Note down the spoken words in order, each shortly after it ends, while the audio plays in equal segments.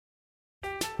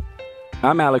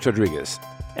I'm Alex Rodriguez.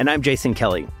 And I'm Jason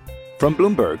Kelly. From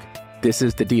Bloomberg, this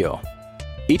is The Deal.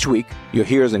 Each week, you'll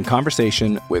hear us in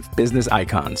conversation with business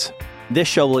icons. This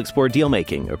show will explore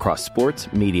deal-making across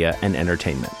sports, media, and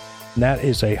entertainment. That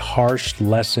is a harsh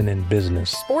lesson in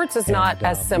business. Sports is not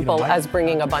as simple as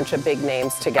bringing a bunch of big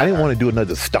names together. I didn't want to do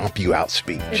another stomp you out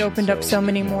speech. It opened up so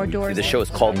many more doors. The show is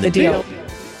called The Deal.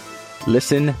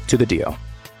 Listen to The Deal.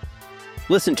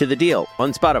 Listen to The Deal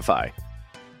on Spotify.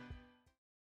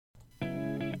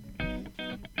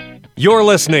 You're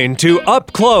listening to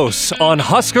Up Close on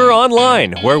Husker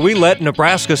Online, where we let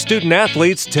Nebraska student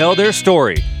athletes tell their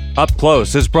story. Up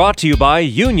Close is brought to you by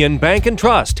Union Bank and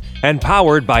Trust and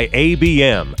powered by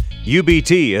ABM.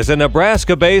 UBT is a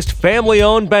Nebraska-based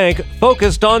family-owned bank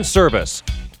focused on service.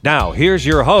 Now, here's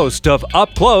your host of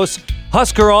Up Close,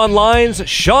 Husker Online's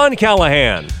Sean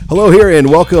Callahan. Hello here, and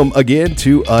welcome again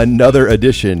to another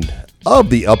edition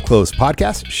of the Up Close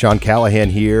podcast. Sean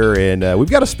Callahan here, and we've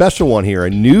got a special one here,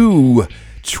 a new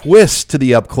twist to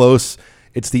the Up Close.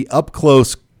 It's the Up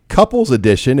Close Couples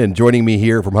Edition, and joining me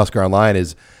here from Husker Online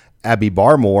is Abby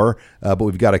Barmore, but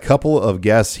we've got a couple of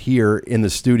guests here in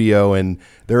the studio, and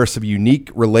there are some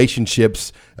unique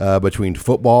relationships between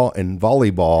football and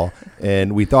volleyball,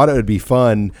 and we thought it would be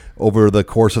fun over the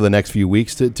course of the next few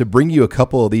weeks to bring you a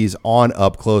couple of these on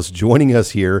Up Close. Joining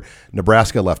us here,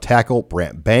 Nebraska left tackle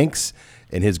Brant Banks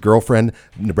and his girlfriend,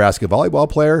 Nebraska volleyball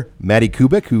player Maddie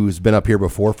Kubik, who's been up here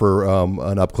before for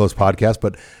an Up Close podcast.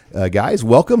 But guys,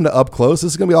 welcome to Up Close.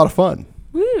 This is going to be a lot of fun.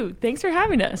 Woo! Thanks for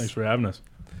having us. Thanks for having us.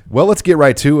 Well, let's get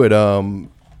right to it. The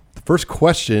first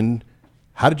question,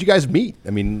 how did you guys meet? I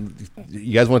mean,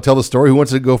 you guys want to tell the story? Who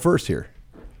wants to go first here?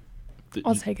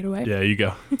 I'll take it away. Yeah, you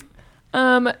go.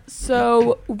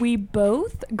 So we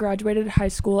both graduated high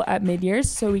school at mid-years.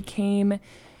 So we came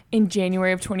in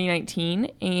January of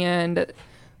 2019. And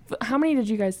how many did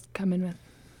you guys come in with?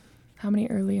 How many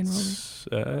early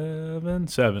enrollees?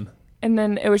 Seven. And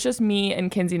then it was just me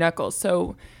and Kinsey Knuckles.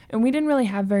 And we didn't really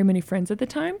have very many friends at the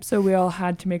time, so we all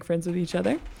had to make friends with each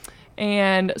other.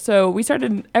 And so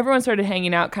everyone started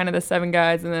hanging out, kind of the seven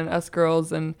guys and then us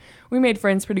girls, and we made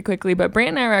friends pretty quickly. But Brant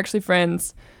and I were actually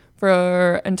friends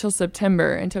until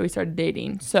September, until we started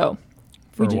dating. So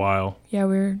for a while. Yeah,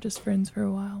 we were just friends for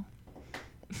a while.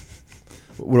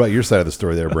 What about your side of the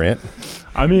story there, Brant?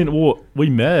 I mean, well, we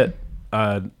met,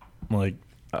 I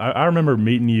remember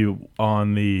meeting you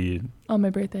on my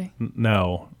birthday.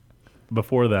 No.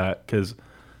 Before that, because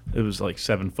it was like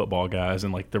seven football guys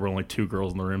and like there were only two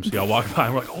girls in the room, so y'all walked by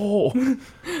and we're like, oh,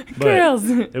 but girls.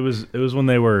 It was when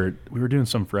we were doing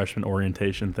some freshman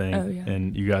orientation thing,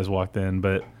 and you guys walked in.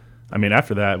 But I mean,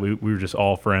 after that, we were just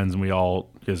all friends, and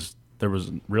because there was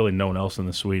really no one else in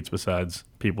the suites besides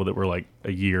people that were like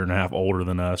a year and a half older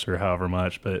than us or however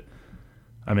much. But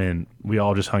I mean, we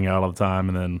all just hung out all the time,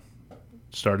 and then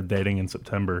started dating in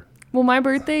September. Well, my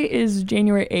birthday is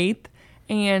January 8th.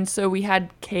 And so we had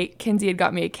cake. Kinsey had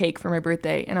got me a cake for my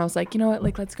birthday. And I was like, you know what?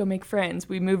 Let's go make friends.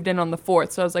 We moved in on the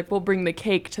 4th. So I was like, we'll bring the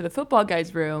cake to the football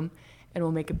guys' room and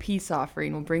we'll make a peace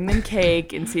offering. We'll bring them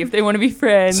cake and see if they want to be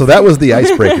friends. So that was the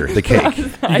icebreaker, the cake. You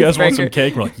guys want some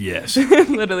cake? We're like, yes.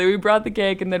 Literally, we brought the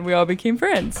cake and then we all became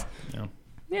friends.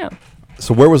 Yeah.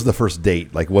 So where was the first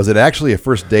date? Like, was it actually a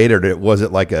first date or was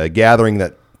it like a gathering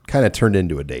that kind of turned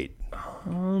into a date?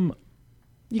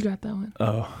 You got that one.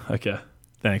 Oh, okay.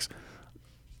 Thanks.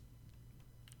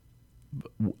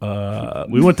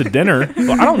 We went to dinner.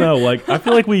 Well, I don't know. Like, I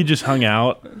feel like we just hung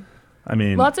out. I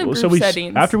mean, lots of group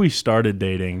settings. After we started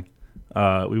dating,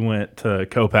 we went to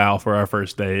Copal for our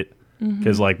first date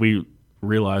because, like, we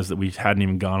realized that we hadn't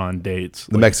even gone on dates.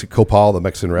 The Copal, the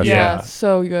Mexican restaurant. Yeah,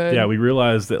 so good. Yeah, we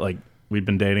realized that like we'd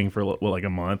been dating for like a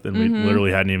month, and we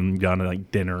literally hadn't even gone to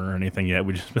like dinner or anything yet.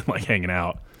 We just been like hanging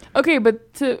out. Okay,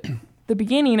 but to the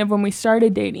beginning of when we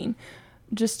started dating,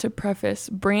 just to preface,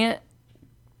 Brant.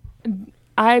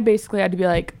 I basically had to be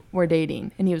like, we're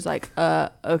dating. And he was like,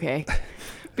 okay.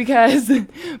 Because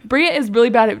Brant is really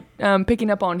bad at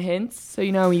picking up on hints. So,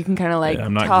 you can kind of like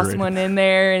toss one in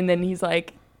there. And then he's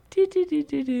like,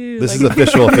 This is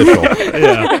official.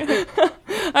 Yeah.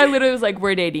 I literally was like,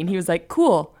 we're dating. He was like,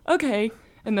 cool. Okay.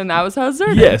 And then that was how it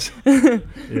started. Yes.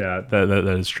 Yeah,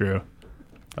 that is true.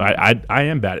 I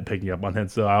am bad at picking up on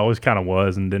hints, though. I always kind of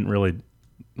was and didn't really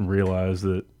realize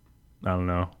that. I don't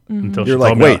know. Until you're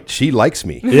like, wait, she likes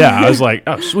me. Yeah, I was like,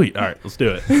 oh, sweet. All right, let's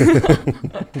do it.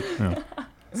 Yeah.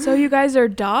 So you guys are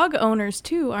dog owners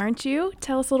too, aren't you?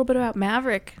 Tell us a little bit about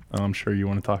Maverick. I'm sure you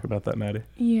want to talk about that, Maddie.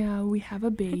 Yeah, we have a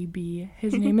baby.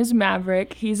 His name is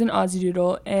Maverick. He's an Aussie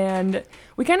Doodle, and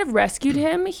we kind of rescued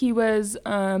him. He was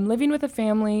living with a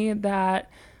family that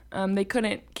they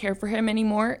couldn't care for him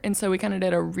anymore, and so we kind of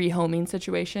did a rehoming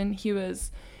situation. He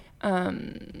was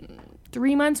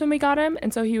 3 months when we got him,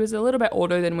 and so he was a little bit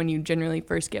older than when you generally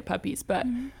first get puppies, but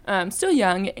still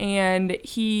young. And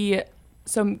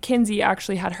so Kinsey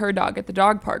actually had her dog at the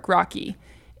dog park, Rocky,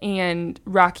 and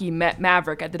Rocky met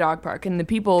Maverick at the dog park, and the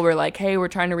people were like, hey, we're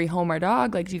trying to rehome our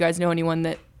dog. Like, do you guys know anyone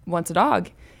that wants a dog?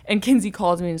 And Kinsey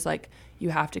calls me and is like, you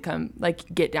have to come, like,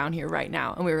 get down here right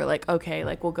now. And we were like, okay,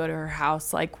 like, we'll go to her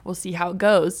house, like, we'll see how it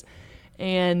goes.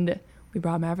 And we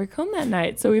brought Maverick home that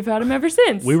night, so we've had him ever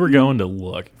since. We were going to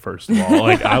look, first of all.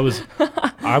 Like,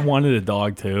 I wanted a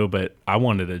dog too, but I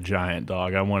wanted a giant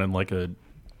dog. I wanted like a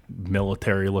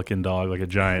military-looking dog, like a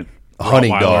giant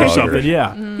hunting dog or something.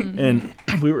 Yeah, and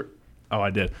we were. Oh, I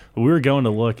did. But we were going to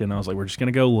look, and I was like, we're just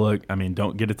gonna go look. I mean,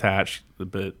 don't get attached,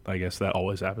 but I guess that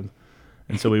always happens.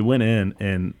 And so we went in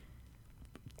and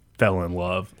fell in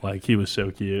love. Like, he was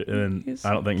so cute, and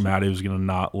I don't think Maddie was gonna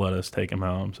not let us take him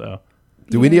home. So.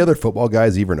 Do any other football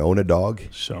guys even own a dog?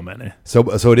 So many. So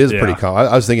it is pretty common.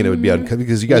 I was thinking it would be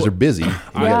because you guys are busy.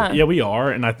 Yeah, we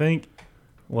are, and I think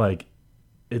like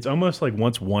it's almost like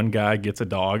once one guy gets a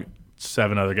dog,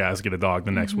 7 other guys get a dog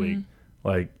the next week.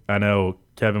 Like, I know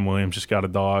Kevin Williams just got a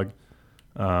dog.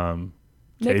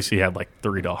 Casey had like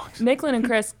 3 dogs. Nicklin and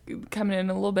Chris coming in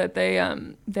a little bit. They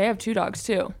have 2 dogs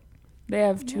too. They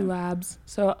have 2 labs.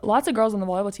 So lots of girls on the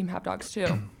volleyball team have dogs too.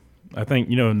 I think,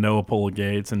 Noah Pola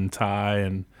Gates and Ty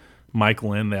and Mike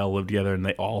Lynn, they all live together, and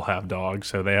they all have dogs.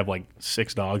 So they have like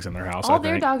 6 dogs in their house. All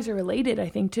their dogs are related, I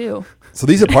think, too. So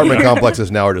these apartment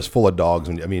complexes now are just full of dogs.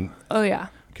 And I mean, oh yeah,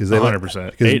 because they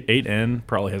 100%. 8N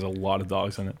probably has a lot of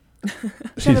dogs in it.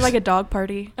 Should have like a dog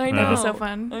party. I know. That'd be so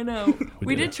fun. I know.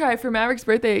 we did try for Maverick's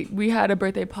birthday. We had a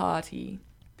birthday party.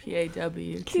 PAW.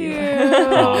 Cute.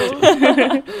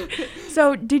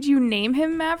 So did you name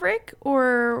him Maverick,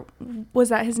 or was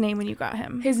that his name when you got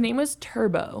him? His name was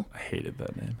Turbo. I hated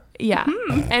that name. Yeah.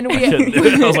 And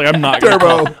I was like, I'm not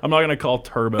gonna call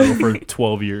Turbo for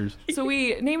 12 years. So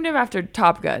we named him after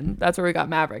Top Gun. That's where we got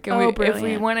Maverick. And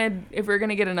if we were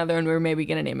gonna get another one, we were maybe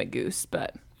gonna name it Goose,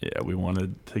 but yeah, we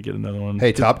wanted to get another one.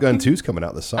 Hey, Top Gun 2's coming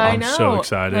out this summer. I know. I'm so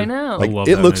excited. I know. Like,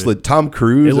 it looks like Tom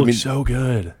Cruise. It looks so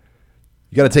good.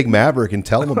 You got to take Maverick and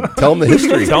tell him the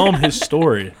history. Tell him his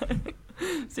story.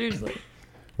 Seriously.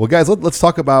 Well, guys, let's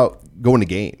talk about going to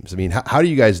games. I mean, how do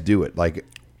you guys do it? Like,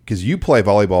 because you play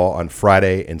volleyball on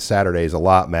Friday and Saturdays a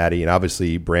lot, Maddie, and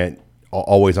obviously Brant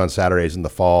always on Saturdays in the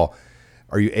fall.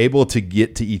 Are you able to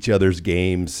get to each other's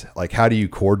games? Like, how do you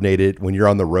coordinate it when you're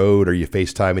on the road? Are you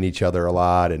FaceTiming each other a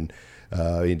lot? And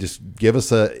just give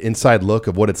us an inside look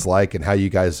of what it's like and how you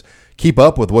guys keep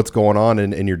up with what's going on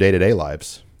in your day-to-day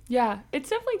lives. Yeah, it's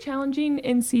definitely challenging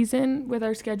in season with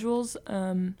our schedules.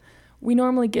 The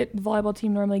volleyball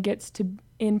team normally gets to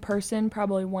in person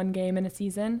probably 1 game in a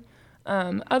season.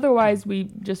 Otherwise, we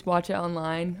just watch it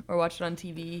online or watch it on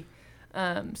TV.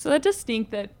 So that does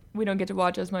stink that we don't get to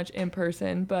watch as much in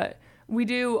person, but we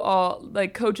do all,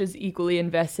 like, Coach is equally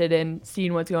invested in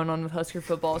seeing what's going on with Husker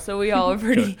football. So we all are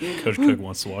pretty. Coach Cook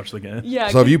wants to watch the game. Yeah.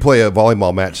 So if you play a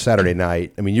volleyball match Saturday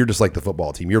night, I mean, you're just like the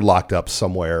football team. You're locked up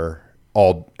somewhere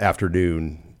all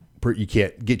afternoon. You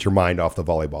can't get your mind off the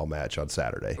volleyball match on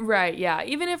Saturday. Right, yeah.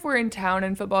 Even if we're in town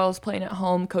and football is playing at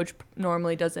home, Coach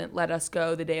normally doesn't let us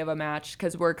go the day of a match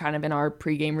because we're kind of in our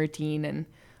pregame routine.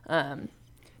 And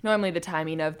normally the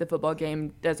timing of the football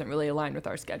game doesn't really align with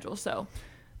our schedule. So,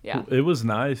 yeah. It was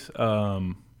nice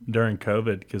during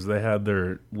COVID because they had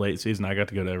their late season. I got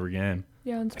to go to every game.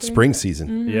 Yeah, in spring season.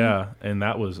 Mm-hmm. Yeah, and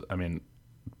that was, I mean,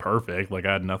 perfect. Like,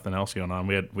 I had nothing else going on.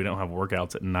 We don't have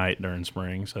workouts at night during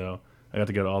spring, so I got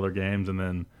to go to all their games. And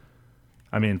then,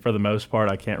 I mean, for the most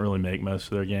part, I can't really make most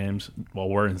of their games while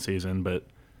we're in season, but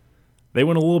they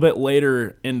went a little bit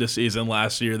later into season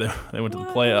last year. They went to the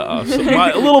playoffs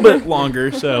a little bit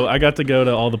longer, so I got to go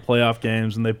to all the playoff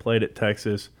games, and they played at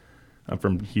Texas. I'm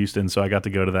from Houston, so I got to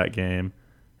go to that game,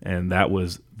 and that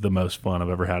was the most fun I've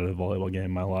ever had at a volleyball game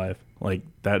in my life. Like,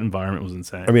 that environment was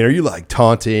insane. I mean, are you like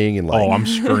taunting and like? Oh, I'm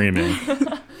screaming.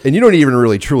 And you don't even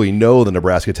really truly know the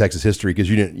Nebraska-Texas history because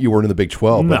you weren't in the Big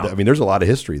 12. No. But I mean, there's a lot of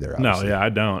history there. Obviously. No, yeah, I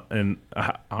don't, and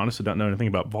I honestly don't know anything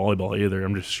about volleyball either.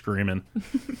 I'm just screaming.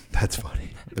 That's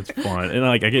funny. It's fun, and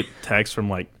like I get texts from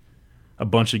like a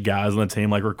bunch of guys on the team,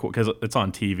 like record because it's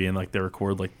on TV, and like they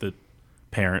record like the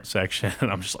parent section, and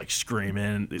I'm just like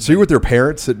screaming. So you're with their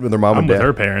parents, with their mom and dad? With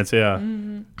her parents, yeah.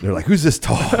 Mm-hmm. They're like, "Who's this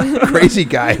tall, crazy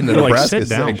guy in the Nebraska like, sit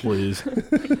down, section?" please.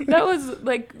 That was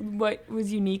like what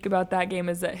was unique about that game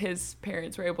is that his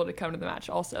parents were able to come to the match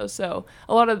also. So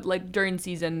a lot of during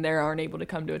season they aren't able to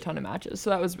come to a ton of matches. So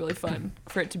that was really fun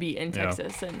for it to be in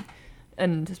Texas and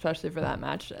and especially for that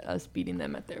match, us beating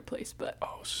them at their place. But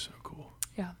so cool.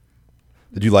 Yeah.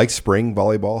 Did you like spring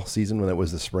volleyball season when it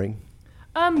was the spring?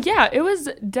 Yeah, it was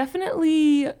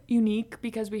definitely unique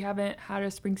because we haven't had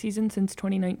a spring season since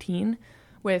 2019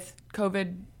 with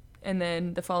COVID and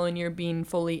then the following year being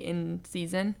fully in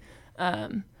season.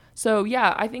 So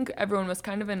yeah, I think everyone was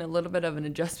kind of in a little bit of an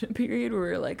adjustment period where we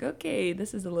were like, okay,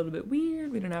 this is a little bit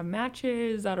weird. We don't have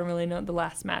matches. I don't really know. The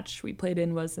last match we played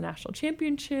in was the national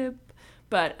championship.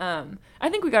 But I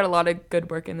think we got a lot of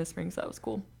good work in the spring, so that was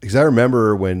cool. Because I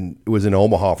remember when it was in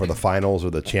Omaha for the finals or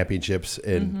the championships,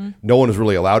 and no one was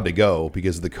really allowed to go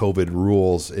because of the COVID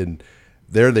rules. And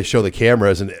there they show the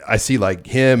cameras, and I see like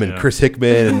him and Chris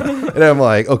Hickman, and I'm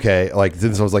like, okay, like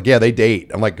since I was like, yeah, they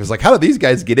date. I'm like, because like, how did these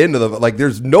guys get into the like?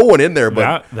 There's no one in there,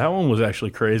 but that one was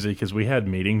actually crazy because we had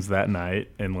meetings that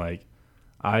night, and like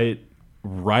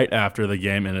right after the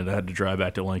game ended, I had to drive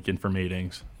back to Lincoln for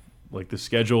meetings. Like the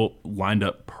schedule lined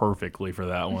up perfectly for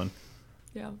that one.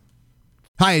 Yeah.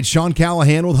 Hi, it's Sean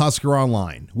Callahan with Husker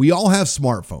Online. We all have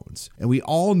smartphones, and we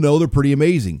all know they're pretty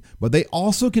amazing, but they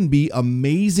also can be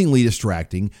amazingly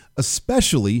distracting,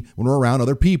 especially when we're around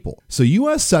other people. So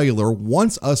US Cellular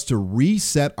wants us to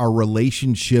reset our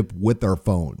relationship with our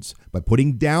phones by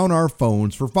putting down our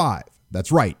phones for $5.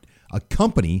 That's right. A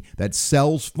company that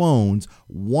sells phones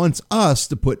wants us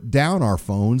to put down our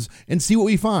phones and see what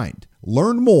we find.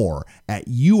 Learn more at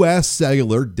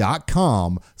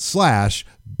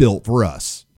uscellular.com/built for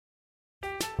us.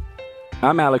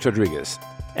 I'm Alex Rodriguez.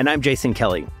 And I'm Jason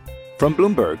Kelly. From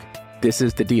Bloomberg, this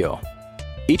is The Deal.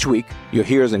 Each week, you'll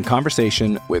hear us in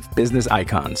conversation with business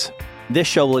icons. This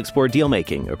show will explore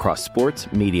deal-making across sports,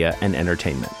 media, and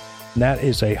entertainment. That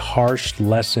is a harsh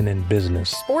lesson in business.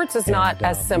 Sports is not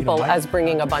as simple as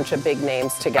bringing a bunch of big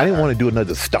names together. I didn't want to do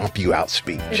another stomp you out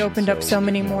speech. It opened up so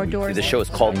many more doors. The show is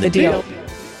called The Deal.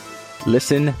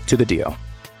 Listen to The Deal.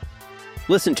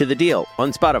 Listen to The Deal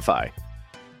on Spotify.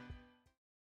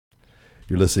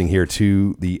 You're listening here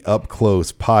to the Up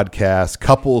Close podcast,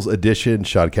 couples edition.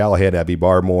 Sean Callahan, Abby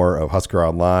Barmore of Husker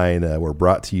Online. We're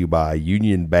brought to you by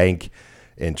Union Bank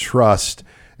and Trust,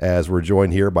 as we're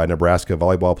joined here by Nebraska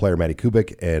volleyball player Maddie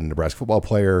Kubik and Nebraska football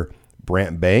player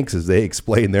Brant Banks as they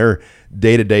explain their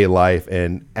day-to-day life.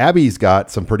 And Abby's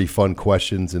got some pretty fun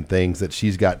questions and things that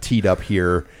she's got teed up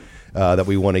here that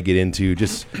we want to get into.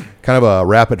 Just kind of a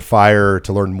rapid fire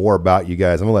to learn more about you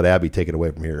guys. I'm going to let Abby take it away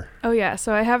from here. Oh, yeah.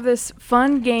 So I have this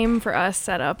fun game for us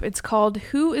set up. It's called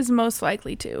Who is Most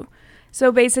Likely To?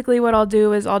 So basically what I'll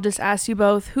do is I'll just ask you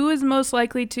both who is most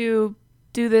likely to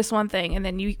do this one thing, and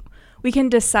then we can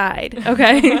decide,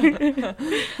 okay?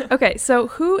 Okay, so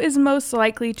who is most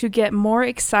likely to get more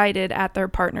excited at their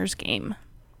partner's game?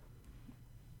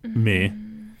 Me.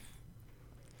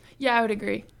 Yeah, I would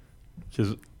agree.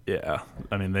 Because, yeah,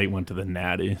 I mean, they went to the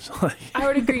Natty. So like. I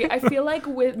would agree. I feel like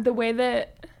with the way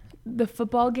that the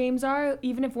football games are,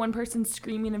 even if one person's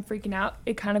screaming and freaking out,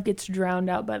 it kind of gets drowned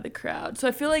out by the crowd. So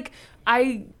I feel like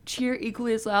I cheer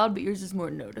equally as loud, but yours is more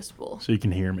noticeable. So you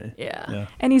can hear me. Yeah.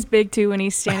 And he's big, too, when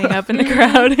he's standing up in the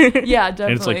crowd. Yeah, definitely.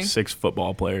 And it's like 6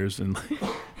 football players and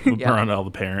around all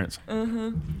the parents.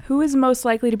 Mm-hmm. Who is most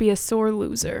likely to be a sore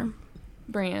loser?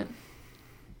 Brant.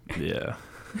 Yeah.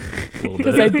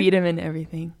 Because I beat him in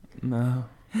everything. No.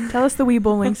 Tell us the Wii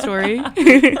bowling story.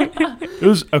 It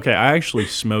was okay. I actually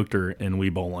smoked her in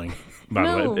Wii bowling. By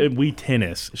the way, in Wii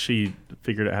tennis, she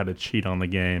figured out how to cheat on the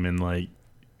game, and like,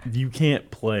 you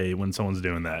can't play when someone's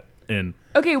doing that. And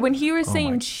okay, when he was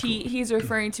saying cheat, he's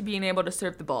referring to being able to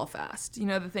serve the ball fast. You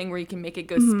know, the thing where you can make it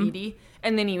go speedy,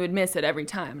 and then he would miss it every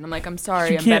time. And I'm like, I'm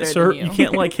sorry, I'm better than you. You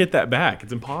can't like hit that back.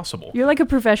 It's impossible. You're like a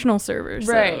professional server.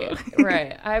 So.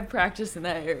 Right. I have practice in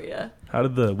that area. How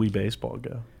did the Wii baseball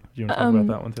go? Do you want to talk about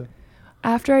that one too?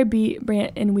 After I beat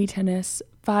Brant in Wii tennis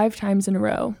 5 times in a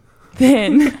row,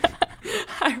 then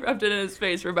I rubbed it in his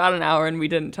face for about an hour and we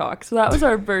didn't talk. So that was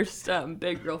our first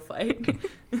big real fight.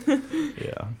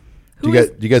 Yeah.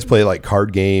 Do you guys play like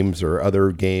card games or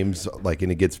other games like,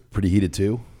 and it gets pretty heated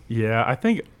too? Yeah,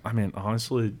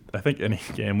 honestly, I think any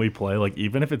game we play, like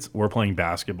even if we're playing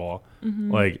basketball,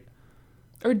 like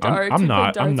or darts. I'm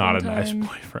not a nice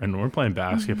boyfriend. When we're playing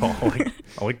basketball,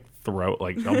 I'll throw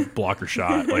I'll block her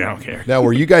shot. Like, I don't care. Now,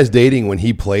 were you guys dating when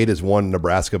he played his one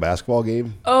Nebraska basketball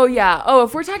game? Oh yeah. Oh,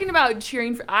 if we're talking about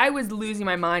cheering for, I was losing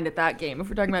my mind at that game. If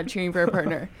we're talking about cheering for a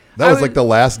partner, that was like the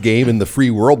last game in the free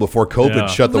world before COVID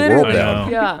shut the world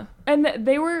down. Yeah. And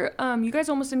they were, you guys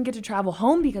almost didn't get to travel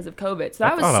home because of COVID. So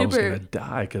that was super. I was going to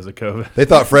die because of COVID. They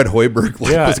thought Fred Hoiberg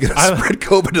was going to spread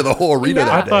COVID to the whole arena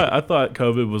that day. I thought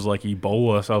COVID was like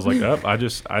Ebola. So I was like, I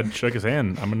shook his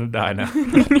hand. I'm going to die now.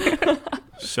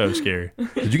 So scary.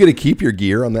 Did you get to keep your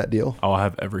gear on that deal? Oh, I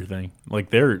have everything. Like,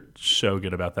 they're so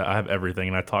good about that. I have everything.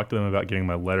 And I talked to them about getting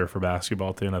my letter for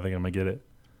basketball, too, and I think I'm going to get it.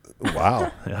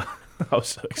 Wow. Yeah. I was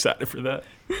so excited for that.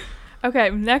 Okay,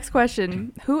 next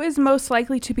question. Who is most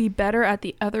likely to be better at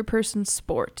the other person's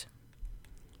sport?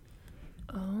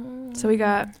 So we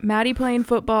got Maddie playing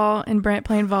football and Brent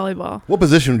playing volleyball. What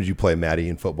position would you play, Maddie,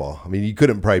 in football? I mean, you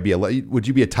couldn't probably be would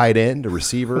you be a tight end, a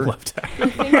receiver? Left tackle. I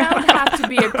think I would have to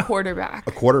be a quarterback.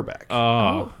 A quarterback.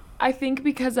 Oh. I think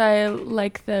because I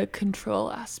like the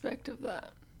control aspect of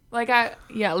that. I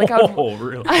would,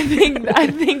 Really? I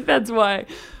think that's why.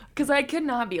 Because I could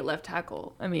not be a left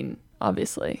tackle. I mean,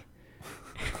 obviously.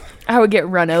 I would get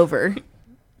run over.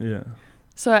 Yeah.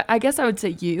 So I guess I would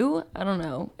say you. I don't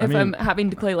know. If I'm having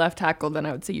to play left tackle, then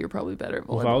I would say you're probably better at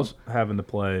volleyball. Well, if I was having to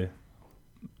play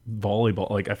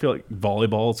volleyball, I feel like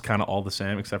volleyball is kind of all the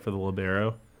same except for the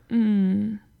libero.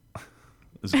 Really?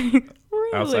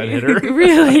 Outside hitter.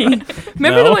 Really?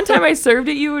 Remember the one time I served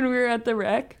at you when we were at the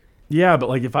rec? Yeah, but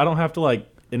if I don't have to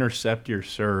intercept your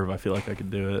serve, I feel like I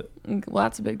could do it. Well,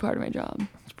 that's a big part of my job.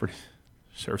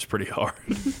 Serves pretty hard.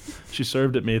 She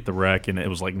served at me at the rec, and it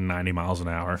was 90 miles an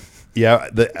hour. Yeah,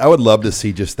 I would love to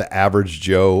see just the average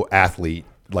Joe athlete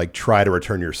try to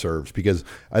return your serves, because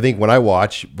I think when I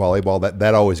watch volleyball,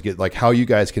 that always get how you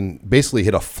guys can basically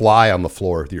hit a fly on the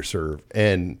floor with your serve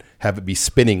and have it be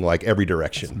spinning every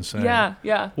direction. That's insane.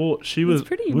 Yeah. Well,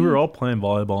 we were all playing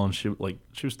volleyball, and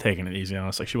she was taking it easy on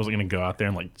us. She wasn't going to go out there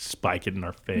and spike it in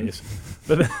our face.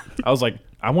 But then I was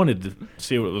I wanted to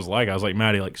see what it was like. I was like,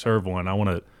 Maddie, serve one. I want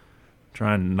to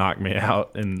try and knock me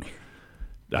out. And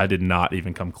I did not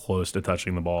even come close to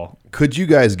touching the ball. Could you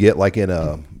guys get in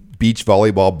a beach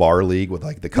volleyball bar league with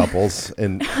the couples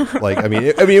and it would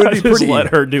be pretty. Let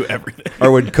her do everything.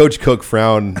 Or would Coach Cook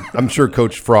frown? I'm sure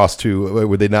Coach Frost too.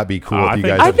 Would they not be cool if you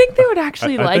guys? I think they would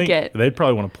actually like it. They'd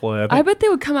probably want to play. I bet they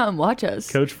would come out and watch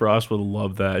us. Coach Frost would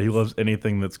love that. He loves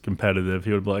anything that's competitive.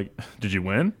 He would be like, "Did you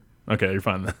win? Okay, you're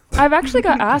fine then." I've actually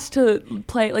got asked to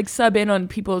play, sub in on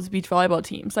people's beach volleyball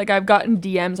teams. I've gotten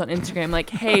DMs on Instagram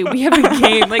hey, we have a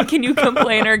game. Can you come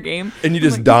play in our game? And you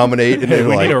just dominate.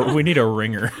 And we need a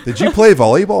ringer. Did you play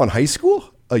volleyball in high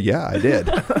school? Oh, yeah, I did.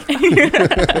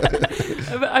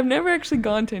 I've never actually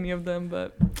gone to any of them,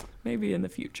 but maybe in the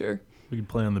future. We could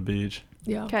play on the beach.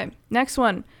 Yeah. Okay, next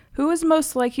one. Who is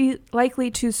most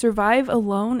likely to survive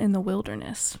alone in the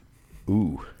wilderness?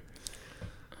 Ooh.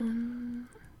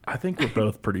 I think we're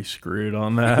both pretty screwed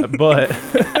on that, but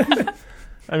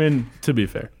to be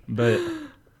fair, but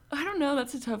I don't know.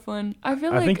 That's a tough one. I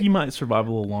think you might survive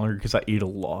a little longer because I eat a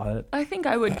lot. I think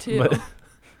I would too.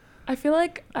 I feel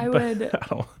like I would.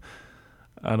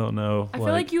 I don't know. I feel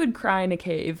like you would cry in a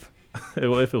cave.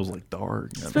 If it was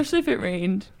dark, especially if it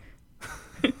rained.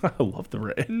 I love the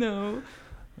rain. No.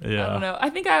 Yeah. I don't know. I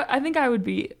think I would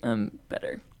be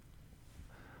better.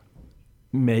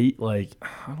 Mate, I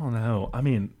don't know.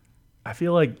 I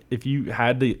feel like if you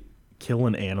had to kill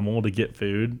an animal to get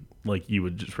food, you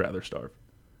would just rather starve.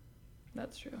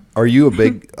 That's true. Are you a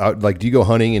big do you go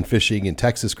hunting and fishing in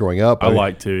Texas growing up? I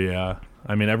like to, yeah.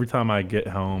 Every time I get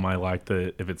home, I like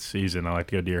to, if it's season, I like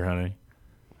to go deer hunting.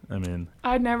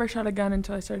 I'd never shot a gun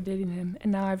until I started dating him, and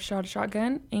now I've shot a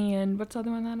shotgun. And what's the other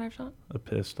one that I've shot? A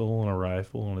pistol and a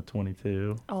rifle and a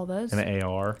 .22. All those. And an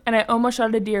AR. And I almost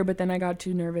shot a deer, but then I got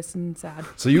too nervous and sad.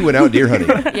 So you went out deer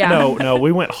hunting? Yeah. No,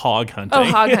 we went hog hunting. Oh,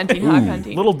 hog hunting.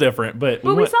 A little different, but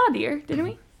we saw a deer, didn't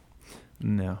we?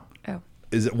 No. Oh.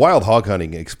 Is it wild hog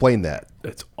hunting? Explain that.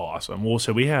 It's awesome. Well,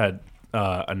 so we had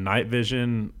a night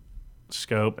vision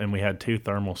scope, and we had 2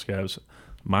 thermal scopes.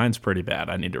 Mine's pretty bad.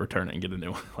 I need to return it and get a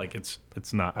new one. It's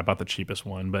not. I bought the cheapest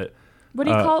one, but what do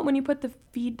you call it when you put the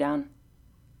feed down?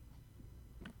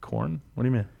 Corn? What do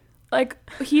you mean?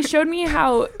 He showed me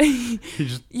how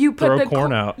you put the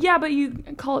corn out. Yeah, but you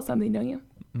call it something, don't you?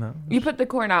 No. You put the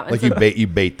corn out. And you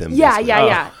bait them. Yeah.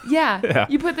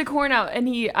 You put the corn out,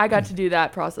 and I got to do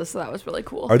that process, so that was really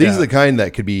cool. Are these the kind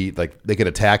that could be they could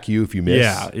attack you if you miss?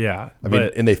 Yeah.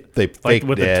 And they fake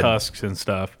with dead. the tusks and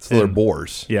stuff. So they're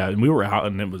boars. Yeah, and we were out,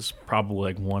 and it was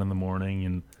probably 1 a.m,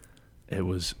 and it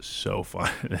was so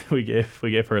fun. we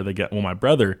gave her the gun. Well, my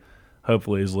brother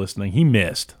hopefully is listening. He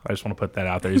missed. I just want to put that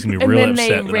out there. He's gonna be really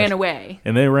upset. And then they ran away.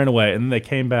 And they ran away, and then they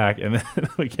came back, and then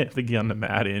we gave the gun to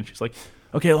Maddie, and she's like,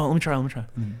 "Okay, well, let me try."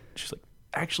 Mm-hmm. She's like,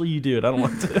 "Actually, you do it. I don't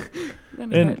want to."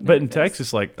 But in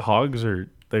Texas, hogs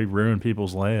they ruin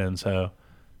people's land, so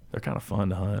they're kind of fun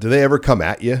to hunt. Do they ever come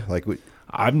at you?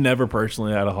 I've never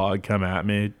personally had a hog come at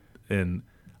me, and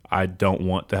I don't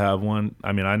want to have one.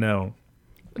 I know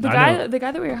the guy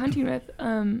that we were hunting with.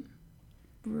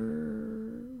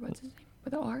 What's his name?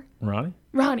 with an R.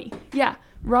 Ronnie? Yeah.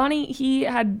 Ronnie, he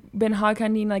had been hog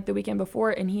hunting like the weekend before,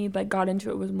 and he like got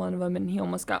into it with one of them, and he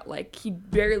almost got like he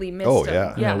barely missed. Oh,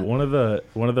 him. yeah. One of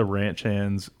the ranch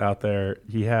hands out there,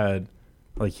 he had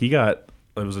like it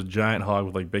was a giant hog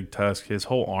with like big tusks. His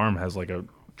whole arm has like a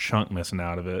chunk missing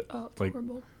out of it. Oh, like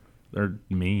horrible. they're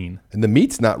mean. And the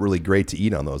meat's not really great to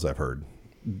eat on those, I've heard.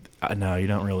 No, you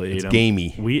don't really eat It's them.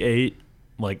 gamey. We ate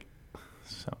like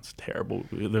sounds terrible.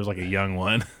 There's like a young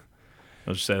one.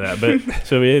 I'll just say that. But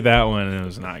so we ate that one and it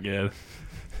was not good.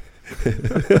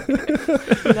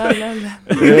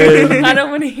 No. I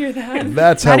don't want to hear that.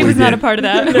 That's how Maddie we was did. not a part of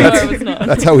that. No, I was not.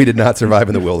 That's how we did not survive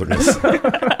in the wilderness.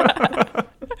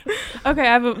 Okay,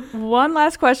 I have one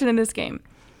last question in this game.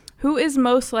 Who is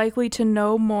most likely to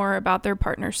know more about their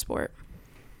partner's sport?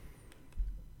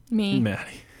 Me.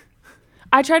 Maddie.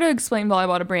 I try to explain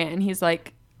volleyball to Brant, and he's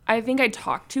like, I think I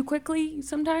talk too quickly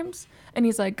sometimes. And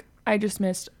he's like, I just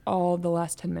missed all the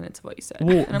last 10 minutes of what you said.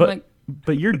 Well, and I'm like,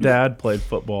 but your dad played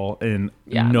football, and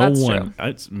Yeah, no that's one. true.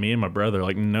 It's me and my brother.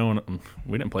 Like no one.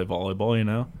 We didn't play volleyball, you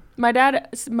know. my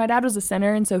dad was a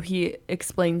center, and so he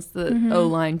explains the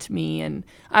O-line to me, and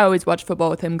I always watched football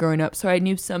with him growing up, so I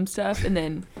knew some stuff. And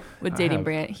then with dating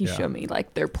Brant, he showed me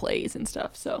like their plays and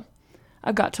stuff, so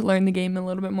I've got to learn the game a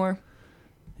little bit more.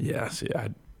 Yeah, see,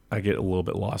 I get a little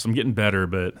bit lost. I'm getting better,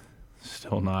 but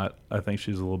still not. I think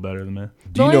she's a little better than me.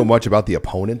 Do you know much about the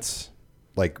opponents?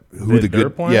 Like who the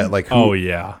good? Yeah, like who, oh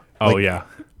yeah,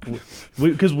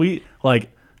 because me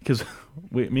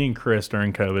and Chris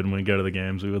during COVID, when we go to the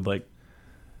games, we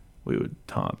would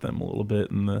taunt them a little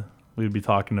bit, and we would be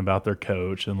talking about their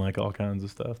coach and like all kinds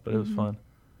of stuff. But it was fun,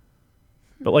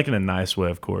 but like in a nice way,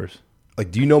 of course.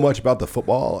 Like, do you know much about the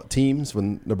football teams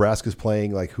when Nebraska's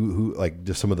playing? Like who like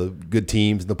just some of the good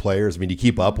teams and the players? I mean, do you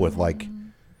keep up with like?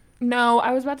 No,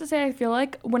 I was about to say I feel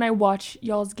like when I watch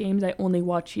y'all's games, I only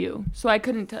watch you, so I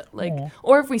couldn't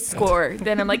or if we score,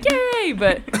 then I'm like yay.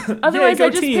 But otherwise, I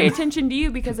just pay attention to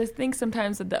you because I think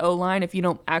sometimes at the O-line, if you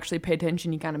don't actually pay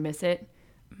attention, you kind of miss it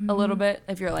a little bit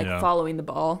if you're like following the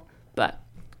ball. But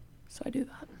so I do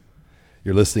that.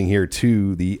 You're listening here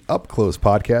to the Up Close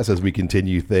podcast as we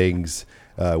continue things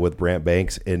with Brant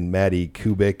Banks and Maddie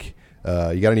Kubik.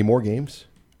 You got any more games?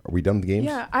 Are we done with the games?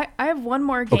 Yeah, I have one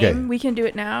more game. Okay. We can do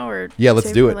it now or let's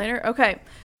save do for it later. Okay.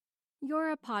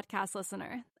 You're a podcast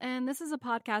listener, and this is a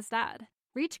podcast ad.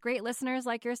 Reach great listeners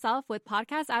like yourself with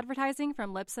podcast advertising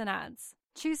from Libsyn Ads.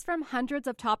 Choose from hundreds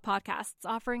of top podcasts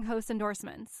offering host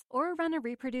endorsements, or run a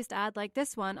reproduced ad like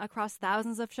this one across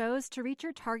thousands of shows to reach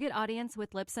your target audience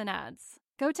with Libsyn Ads.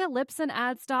 Go to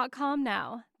libsynads.com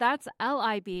now. That's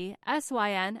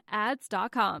LIBSYN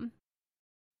ads.com.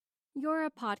 You're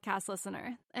a podcast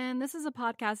listener, and this is a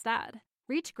podcast ad.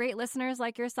 Reach great listeners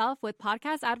like yourself with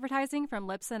podcast advertising from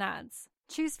Libsyn Ads.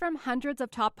 Choose from hundreds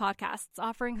of top podcasts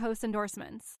offering host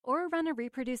endorsements, or run a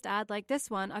reproduced ad like this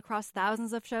one across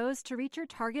thousands of shows to reach your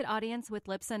target audience with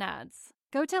Libsyn Ads.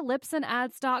 Go to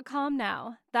libsynads.com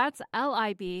now. That's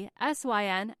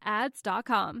LIBSYN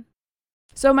ads.com.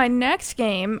 So my next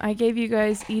game, I gave you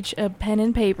guys each a pen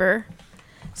and paper.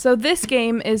 So this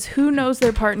game is who knows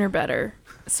their partner better.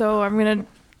 So I'm going to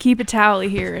keep a tally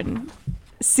here and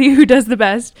see who does the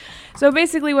best. So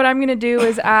basically what I'm going to do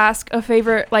is ask a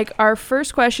favorite, like our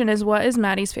first question is what is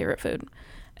Maddie's favorite food?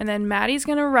 And then Maddie's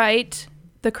going to write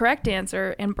the correct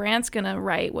answer and Brant's going to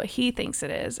write what he thinks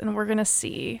it is. And we're going to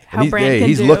see how Brant can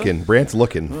he's do. looking. Brant's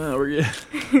looking. Well, we're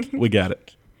good. We got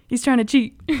it. He's trying to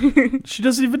cheat. She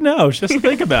doesn't even know. She has to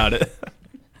think about it.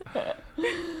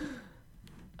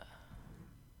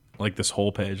 Like this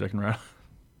whole page I can write.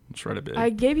 Just write it big. I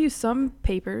gave you some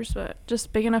papers, but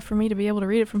just big enough for me to be able to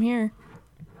read it from here.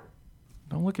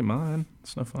 Don't look at mine.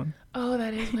 It's no fun. Oh,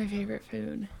 that is my favorite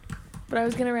food. But I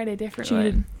was going to write a different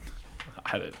Cheated. one.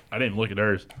 I didn't even look at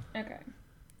hers. Okay.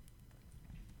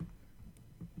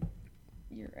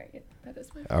 You're right. That is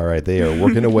my favorite. All right, they are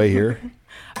working away here.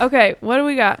 Okay, what do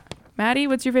we got? Maddie,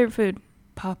 what's your favorite food?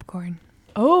 Popcorn.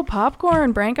 Oh,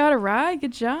 popcorn. Brant got it right.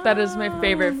 Good job. That is my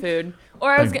favorite food. Or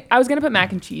I was gonna put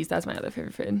mac and cheese. That's my other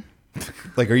favorite food.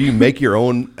 Like, are you make your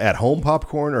own at home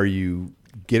popcorn, or you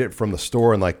get it from the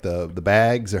store in like the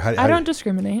bags, or how? I don't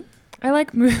discriminate. I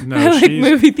like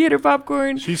movie theater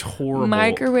popcorn. She's horrible.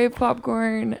 Microwave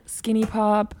popcorn, skinny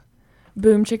pop,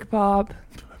 boom chicka pop.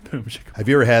 Boom chicka. Have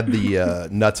you ever had the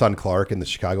Nuts on Clark in the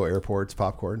Chicago airport's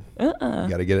popcorn? You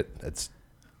got to get it. It's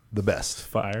the best.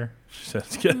 Fire. She said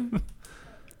it's good.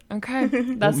 Okay,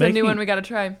 that's the new one we got to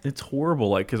try. It's horrible,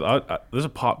 like because there's a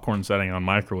popcorn setting on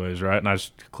microwaves, right? And I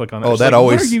just click on that. Oh, that like,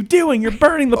 always. What are you doing? You're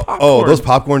burning the popcorn. Oh, those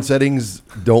popcorn settings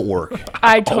don't work.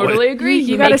 I totally agree.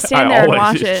 You got to stand there and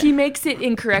watch it. He makes it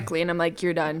incorrectly, and I'm like,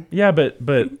 you're done. Yeah, but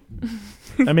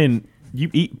I mean, you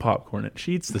eat popcorn.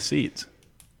 She eats the seeds.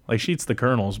 Like she eats the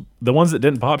kernels. The ones that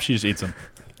didn't pop, she just eats them.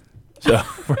 So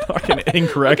we're talking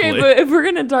incorrectly. Okay, but if we're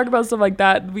gonna talk about stuff like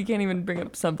that, we can't even bring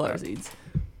up sunflower seeds.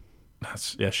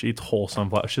 She eats whole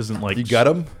sunflower. She doesn't like. You got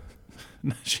them?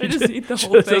 She just eat the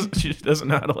whole thing. She just doesn't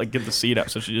know how to like get the seed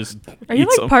out, so she just. Are you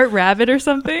eats like part rabbit or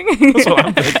something? That's what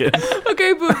I'm thinking.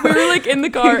 Okay, but we were like in the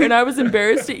car, and I was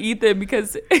embarrassed to eat them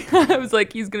because I was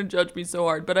like, he's gonna judge me so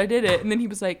hard, but I did it, and then he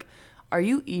was like, "Are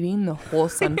you eating the whole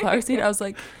sunflower seed?" I was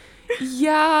like,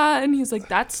 "Yeah," and he was like,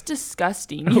 "That's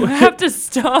disgusting. You have to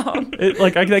stop."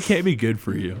 That can't be good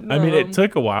for you. No. I mean, it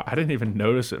took a while. I didn't even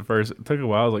notice at first. It took a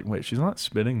while. I was like, wait, she's not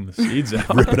spitting the seeds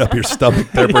out. Ripping up your stomach.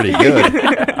 They're pretty good.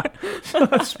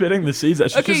 Not spitting the seeds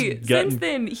out. She's Okay, just getting, since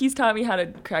then he's taught me how to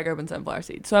crack open sunflower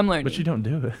seeds, so I'm learning. but you don't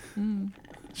do it.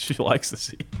 She likes the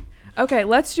seed. Okay,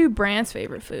 let's do Brant's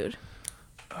favorite food.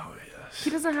 Oh yes. He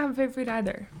doesn't have a favorite food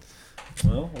either.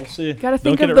 Well, we'll see. Got to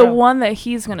think of the one that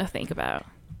he's gonna think about.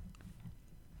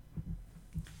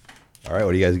 All right,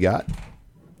 what do you guys got?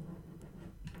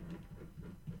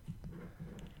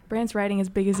 Brant's writing as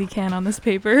big as he can on this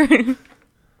paper.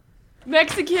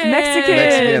 Mexican,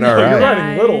 Mexican, all right. You're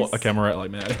writing little. Okay, I'm gonna write like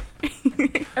Maddie.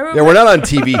 Yeah, we're not on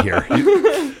TV here.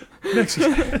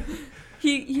 Mexican.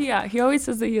 He always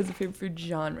says that he has a favorite food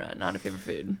genre, not a favorite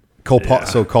food.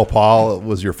 So Copal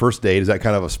was your first date. Is that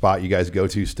kind of a spot you guys go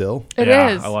to still? It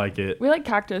is. I like it. We like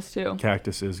Cactus too.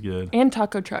 Cactus is good. And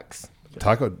taco trucks.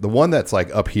 Taco, the one that's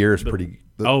like up here is pretty.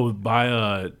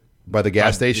 By the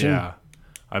gas station. Yeah,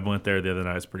 I went there the other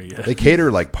night. It's pretty good. They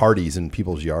cater like parties in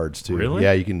people's yards too. Really?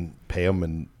 Yeah, you can pay them,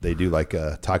 and they do like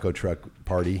a taco truck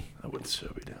party. I would so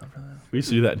be down for that. We used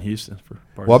to do that in Houston for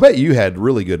parties. Well, I bet you had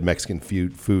really good Mexican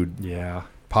food. Yeah.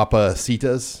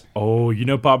 Papacitas. Oh, you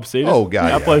know Papacitas? Oh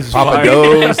god, that place is Papa fire.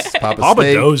 Do's.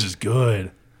 Papa Do's is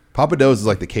good. Papa Do's is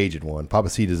like the Cajun one.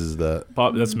 Papacitas is the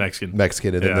that's Mexican.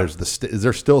 Mexican, and then there's the. Is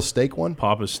there still a steak one?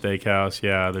 Papa's Steakhouse.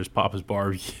 Yeah, there's Papa's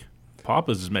Barbecue.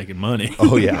 Papa's is making money.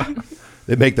 Oh yeah,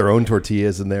 they make their own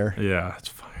tortillas in there. Yeah, it's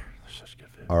fire. They're such good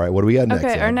food. All right, what do we got next?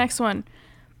 Okay, our next one.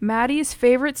 Maddie's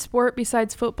favorite sport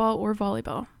besides football or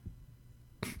volleyball.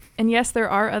 And yes, there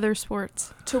are other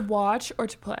sports. To watch or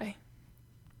to play?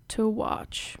 To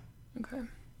watch. Okay.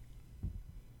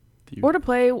 Or to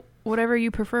play, whatever you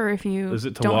prefer. If you is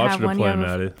it to don't watch have or to one, play, you have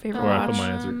a Maddie? favorite Where I watch. put my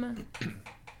answer.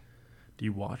 Do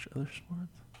you watch other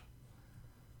sports?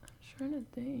 Trying to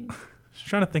think. She's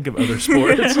trying to think of other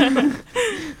sports.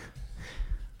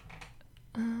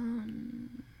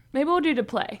 Maybe we'll do to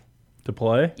play. To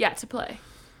play? Yeah, to play.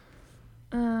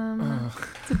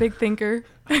 It's a big thinker.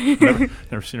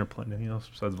 Never seen her play anything else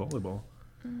besides volleyball.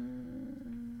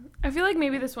 I feel like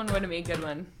maybe this one wouldn't be a good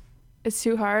one. It's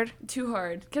too hard. Too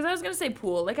hard. Because I was gonna say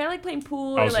pool. Like I like playing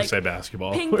pool. I was or like gonna say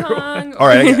basketball. Ping pong. All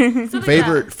right, I got Something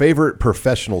like that. favorite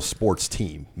professional sports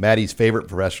team. Maddie's favorite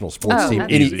professional sports team.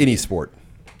 that's easy. Any sport.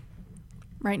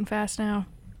 Writing fast now.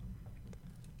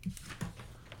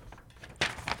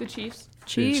 The Chiefs.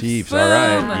 Chiefs. All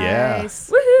right. Boom. Yeah.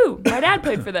 Nice. Woohoo! My dad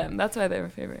played for them. That's why they were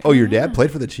favorite. Oh, your dad played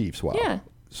for the Chiefs. Wow. Yeah.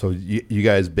 So you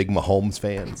guys big Mahomes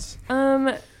fans?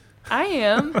 I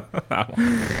am.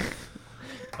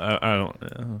 I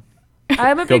don't.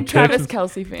 I'm a Go big Travis Texans.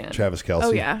 Kelsey fan. Travis Kelce.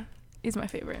 Oh yeah, he's my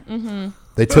favorite. Mm-hmm.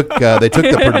 They took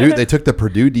the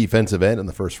Purdue defensive end in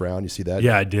the first round. You see that?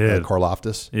 Yeah, I did.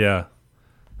 Karlaftis. Yeah,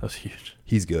 that was huge.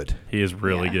 He's good. He is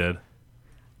really Yeah. good.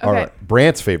 All right.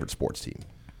 Brant's favorite sports team.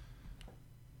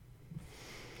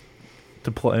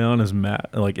 To play on is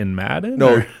like in Madden?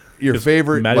 No, or- your 'cause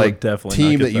favorite Madden would like definitely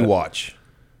team not that get you watch.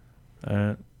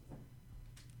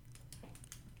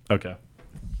 Okay.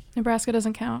 Nebraska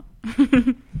doesn't count.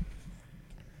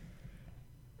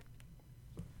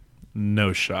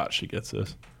 No shot she gets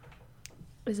this.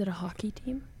 Is it a hockey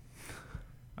team?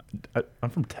 I'm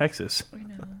from Texas. I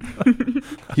know.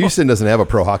 Houston doesn't have a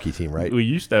pro hockey team, right? We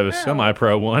used to have a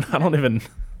semi-pro one. I don't even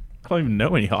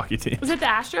know any hockey teams. Was it the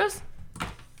Astros?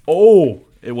 Oh,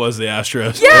 it was the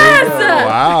Astros. Yes!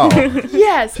 Wow.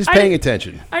 Yes. She's paying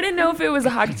attention. I didn't know if it was a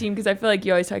hockey team because I feel like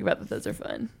you always talk about that those are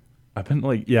fun. I've been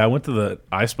I went to the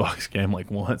Icebox game like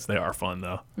once. They are fun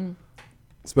though.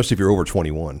 Especially if you're over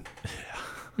 21.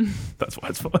 That's why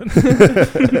it's fun.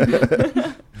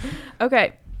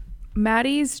 Okay,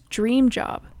 Maddie's dream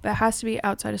job that has to be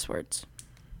outside of sports.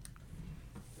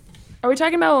 Are we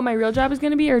talking about what my real job is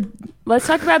going to be, or let's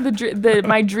talk about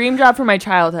my dream job for my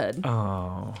childhood?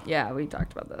 Oh. Yeah, we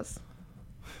talked about this.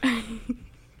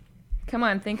 Come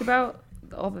on, think about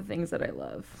all the things that I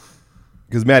love.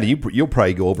 Because Maddie, you'll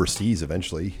probably go overseas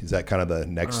eventually. Is that kind of the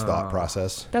next thought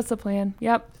process? That's the plan.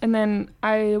 Yep. And then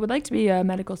I would like to be a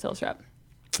medical sales rep.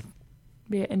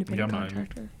 Be an independent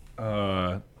contractor.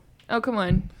 Oh, come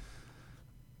on.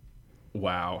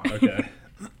 Wow. Okay.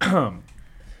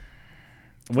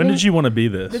 When did you want to be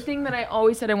this? The thing that I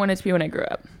always said I wanted to be when I grew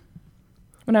up.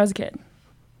 When I was a kid.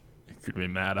 You're going to be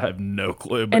mad. I have no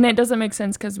clue. And it doesn't make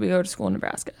sense because we go to school in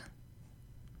Nebraska.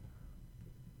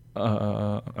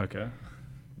 Okay.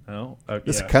 No.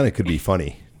 This kind of could be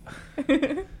funny.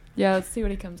 Yeah, let's see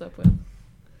what he comes up with.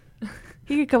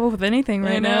 He could come up with anything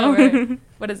right now. now. Right?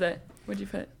 What is it? What'd you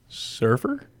put?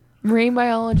 Surfer? Marine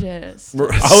biologist. I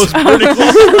was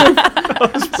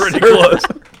pretty close.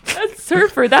 That's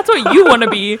surfer. That's what you want to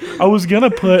be. I was going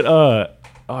to put,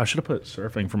 I should have put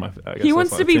surfing for my, I guess he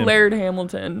wants to be Laird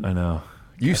Hamilton. I know.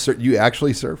 You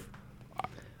actually surf?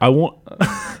 I won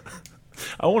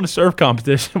a surf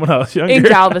competition when I was younger. In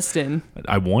Galveston.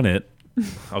 I won it.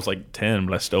 I was like 10,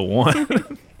 but I still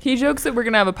won. He jokes that we're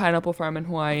going to have a pineapple farm in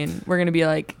Hawaii and we're going to be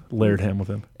like Laird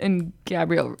Hamilton. And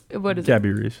Gabrielle, what is Gabby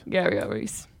it? Reese. Gabrielle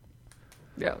Reese.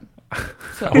 Yeah.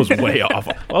 So. I was way off.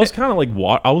 I was kind of like,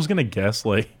 what? I was going to guess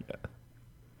like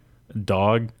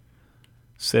dog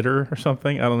sitter or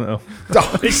something. I don't know.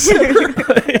 Dog sitter?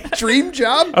 Dream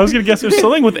job? I was going to guess there's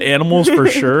something with animals for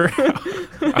sure.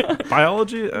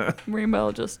 Biology? Marine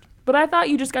biologist. But I thought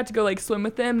you just got to go like swim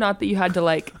with them, not that you had to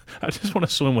like. I just want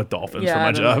to swim with dolphins for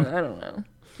my job. I don't know.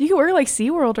 You could work like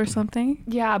SeaWorld or something.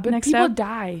 Yeah, but Next people step.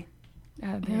 die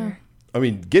out there. I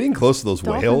mean, getting close to those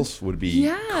Dolphins. whales would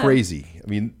be crazy. I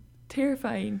mean,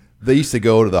 terrifying. They used to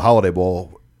go to the Holiday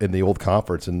Bowl in the old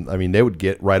conference, and I mean, they would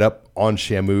get right up on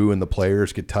Shamu, and the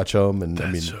players could touch them. And That's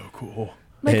I mean, so cool.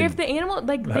 Like if the animal,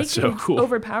 like they could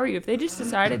overpower you if they just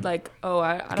decided, like, oh,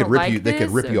 I don't like this. They could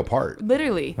rip you apart.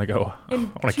 Literally. Like, oh, I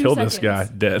want to kill this guy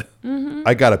dead. Mm-hmm.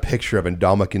 I got a picture of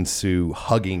Ndamukong Suh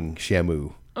hugging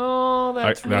Shamu. Oh,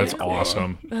 that's really that's cool.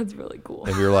 awesome. That's really cool.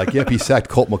 And we were like, yep, he sacked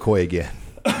Colt McCoy again.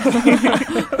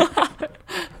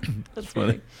 That's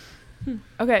funny.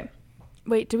 Okay.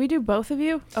 Wait, do we do both of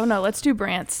you? Oh, no, let's do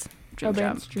Brant's dream job.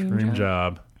 Brant's Dream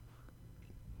job.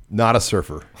 Not a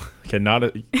surfer. Okay, not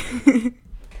a.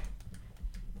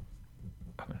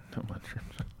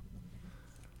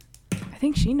 I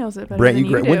think she knows it better Brant, than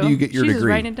you do. when do you get your She's degree? Just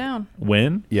writing it down.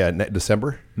 When? Yeah,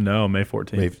 December? No, May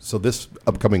 14th. So this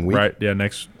upcoming week? Right, yeah,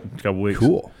 next couple weeks.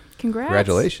 Cool. Congrats.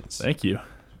 Congratulations. Thank you.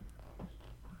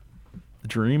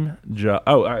 Dream job.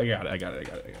 Oh, I got it.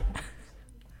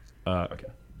 Okay.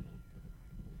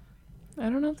 I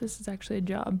don't know if this is actually a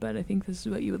job, but I think this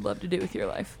is what you would love to do with your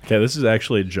life. Okay, this is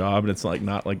actually a job, and it's like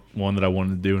not like one that I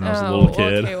wanted to do when I was a little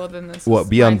kid. Okay, well then this What, is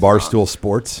be on mine's Barstool wrong.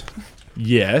 Sports?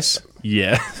 Yes,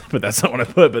 but that's not what I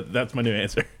put. But that's my new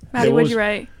answer. Maddie, what'd you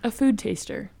write? A food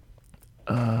taster.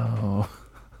 Oh,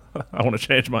 I want to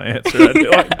change my answer. I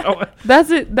do. That's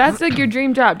it. That's like your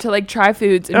dream job, to like try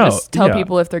foods and just tell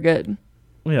people if they're good.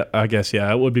 Yeah, I guess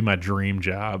it would be my dream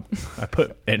job. I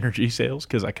put energy sales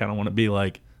because I kind of want to be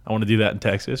like, I want to do that in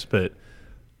Texas, but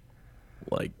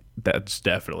like that's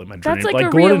definitely my dream. That's like a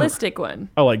Gordon, realistic one.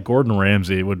 Oh, like Gordon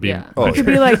Ramsay would be. Yeah. It could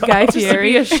be like Guy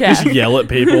Fieri, a chef. Just yell at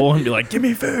people and be like, "Give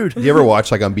me food." You ever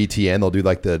watch like on BTN? They'll do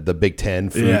like the Big Ten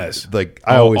food. Yes. Like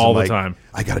I always all am the like, time.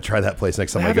 I got to try that place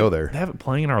next time I go there. They have it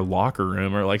playing in our locker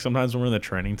room, or like sometimes when we're in the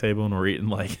training table and we're eating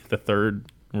like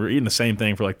we're eating the same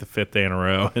thing for like the 5th day in a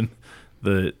row, and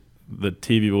the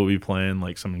TV will be playing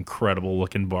like some incredible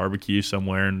looking barbecue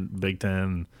somewhere in Big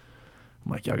Ten.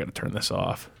 I'm like, y'all got to turn this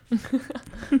off.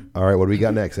 All right, what do we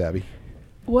got next, Abby?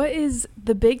 What is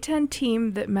the Big Ten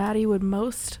team that Maddie would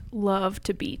most love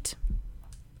to beat?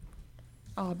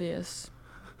 Obvious.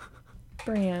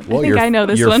 Brant. Well, I think I know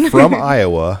this you're one. from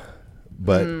Iowa,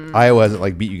 but Iowa hasn't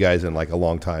like beat you guys in like a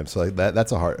long time, so like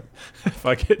that's a hard. If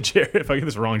I get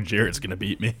this wrong, Jared's gonna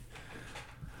beat me.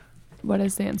 What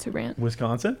is the answer, Brant?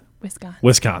 Wisconsin.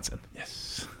 Wisconsin.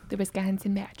 Yes. The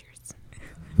Wisconsin Badgers.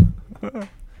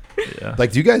 Yeah.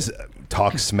 Like, do you guys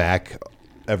talk smack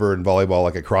ever in volleyball,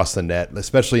 like across the net,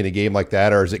 especially in a game like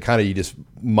that, or is it kind of you just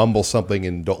mumble something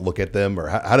and don't look at them, or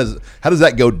how does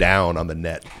that go down on the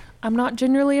net? I'm not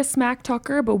generally a smack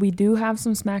talker, but we do have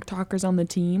some smack talkers on the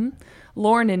team.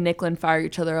 Lauren and Nicklin fire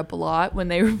each other up a lot when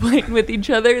they were playing with each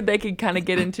other. They could kind of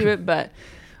get into it, but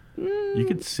you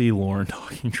could see Lauren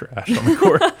talking trash on the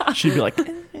court. She'd be like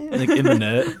in the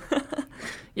net.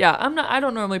 Yeah, I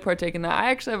don't normally partake in that.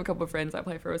 I actually have a couple of friends that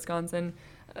play for Wisconsin.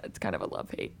 It's kind of a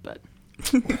love-hate, but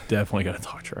definitely got to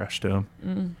talk trash to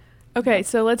him. Okay,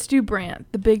 so let's do Brant,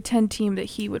 the Big Ten team that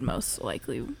he would most like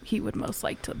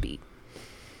to beat.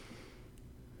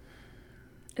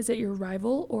 Is it your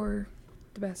rival or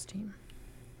the best team?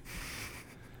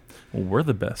 Well, we're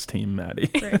the best team, Maddie.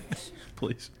 Right.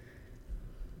 Please.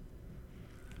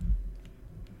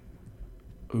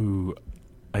 Ooh.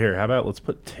 Here, how about let's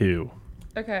put 2?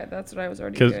 Okay, that's what I was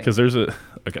already doing. Because there's a...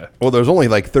 Okay. Well, there's only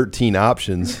like 13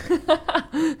 options.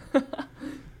 And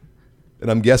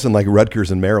I'm guessing like Rutgers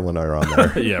and Maryland are on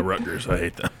there. Yeah, Rutgers. I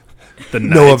hate them.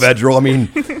 Noah Vedral. I mean,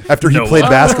 after he played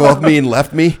basketball with me and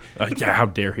left me. Yeah, how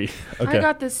dare he? Okay. I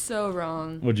got this so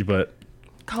wrong. What'd you put?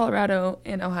 Colorado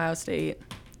and Ohio State.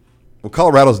 Well,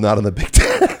 Colorado's not in the Big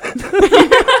Ten.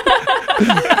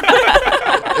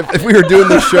 if we were doing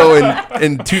this show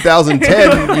in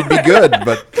 2010, we'd be good,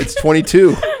 but it's 22.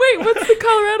 Wait, what's the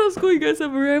Colorado school you guys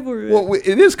have a rivalry with? Well,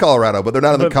 it is Colorado, but they're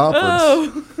not in the conference.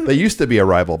 Oh. They used to be a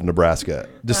rival of Nebraska,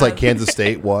 just like Kansas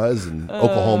State was and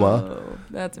Oklahoma.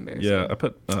 That's embarrassing. Yeah, I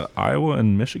put Iowa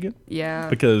and Michigan. Yeah.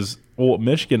 Because, well,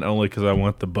 Michigan only because I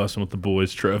want the Bussin' with the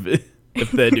Boys trophy.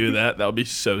 If they do that would be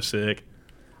so sick.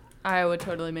 Iowa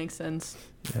totally makes sense.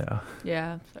 Yeah.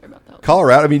 Yeah, sorry about that.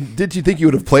 Colorado, I mean, did you think you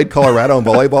would have played Colorado in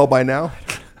volleyball by now?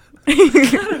 I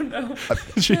don't know.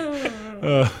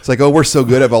 It's like, oh, we're so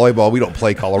good at volleyball, we don't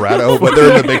play Colorado, but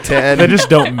they're in the Big Ten. They just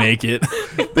don't make it.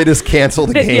 They just cancel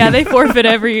the game. Yeah, they forfeit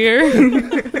every year.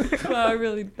 Well,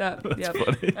 really, that's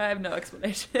funny. I have no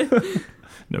explanation.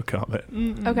 No comment.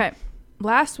 Mm-mm. Okay,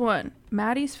 last one.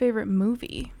 Maddie's favorite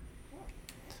movie.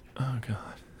 Oh, God.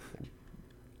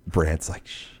 Brant's like,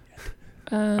 shit.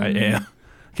 I am.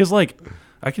 Because, like,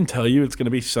 I can tell you it's going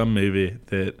to be some movie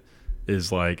that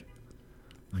is, like,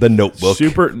 The Notebook.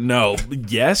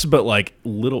 Yes, but, like,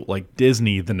 little, like,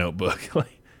 Disney, The Notebook.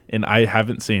 Like, and I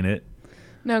haven't seen it.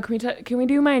 No, can we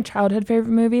do my childhood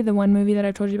favorite movie, the one movie that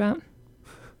I told you about?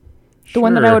 The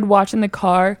one that I would watch in the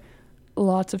car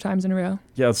lots of times in a row.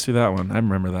 Yeah, let's do that one. I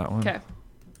remember that one. Okay.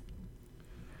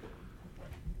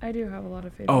 I do have a lot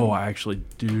of favorites. Oh, I actually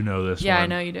do know this one. Yeah, I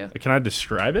know you do. Can I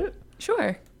describe it?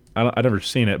 Sure. I've never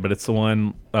seen it, but it's the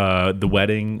one, the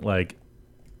wedding, like...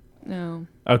 No.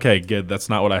 Okay, good. That's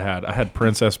not what I had. I had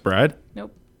Princess Bride.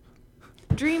 Nope.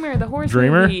 Dreamer, the horse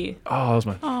Dreamer? movie. Oh, that was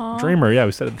my... Aww. Dreamer, yeah,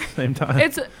 we said it at the same time.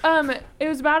 It's it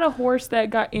was about a horse that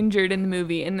got injured in the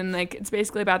movie, and then like it's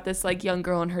basically about this like young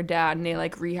girl and her dad, and they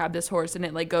like rehab this horse, and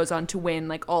it like goes on to win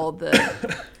like all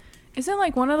the... Isn't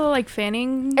like one of the like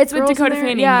Fanning? It's with girls Dakota in there?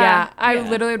 Fanning. Yeah. I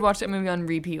literally would watch that movie on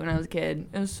repeat when I was a kid.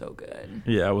 It was so good.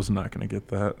 Yeah, I was not going to get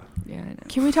that. Yeah, I know.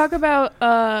 Can we talk about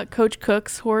Coach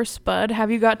Cook's horse, Bud? Have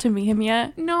you got to meet him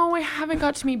yet? No, I haven't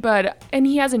got to meet Bud. And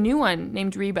he has a new one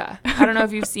named Reba. I don't know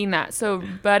if you've seen that. So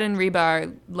Bud and Reba are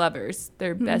lovers.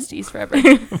 They're besties forever,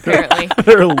 apparently.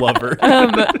 They're a lover.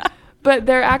 But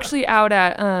they're actually out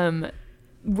at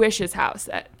Wish's house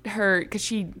at her, because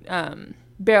she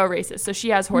barrel races. So she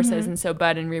has horses, and so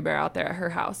Bud and Reba are out there at her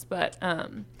house. But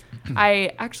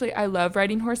I love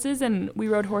riding horses, and we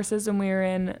rode horses when we were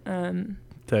in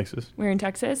Texas. We were in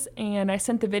Texas, and I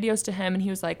sent the videos to him, and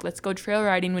he was like, let's go trail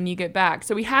riding when you get back.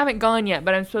 So we haven't gone yet,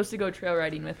 but I'm supposed to go trail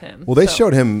riding with him. Well, they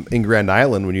showed him in Grand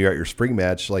Island when you were at your spring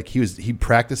match. Like he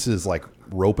practices like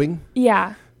roping.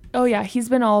 Yeah. Oh, yeah. He's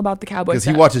been all about the cowboy Because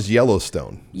stuff. he watches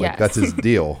Yellowstone. Like, Yes. that's his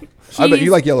deal. I bet you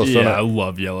like Yellowstone. Yeah, I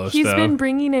love Yellowstone. He's been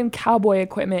bringing in cowboy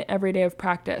equipment every day of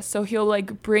practice. So he'll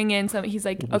like bring in some, he's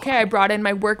like, okay, I brought in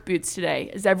my work boots today.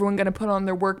 Is everyone going to put on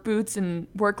their work boots and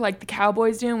work like the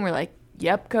cowboys do? And we're like,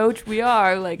 yep, coach, we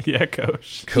are. Like, yeah,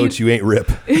 coach. Coach, you ain't Rip.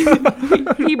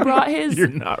 He brought his, You're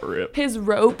not Rip. His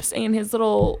ropes and his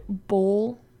little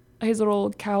bowl, his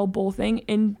little cow bowl thing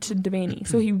into Devaney.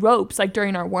 So he ropes like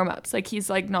during our warm-ups. Like he's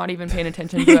like not even paying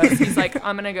attention to us. He's like,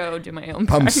 I'm going to go do my own I'm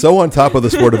practice. so on top of the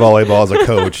sport of volleyball as a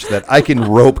coach that I can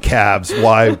rope calves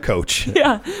while I coach.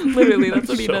 Yeah, literally. That's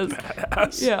what he So does.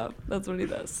 badass. Yeah, that's what he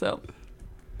does. So.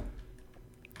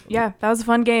 Yeah, that was a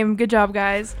fun game. Good job,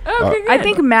 guys. Okay, good. I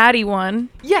think Maddie won.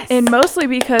 Yes. And mostly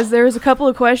because there was a couple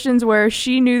of questions where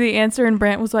she knew the answer and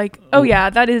Brant was like, oh, yeah,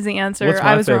 that is the answer. What's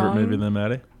my I was favorite wrong. movie then,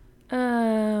 Maddie?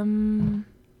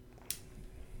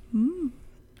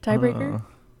 Tiebreaker?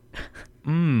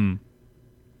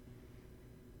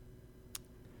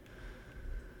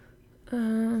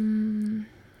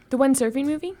 The one surfing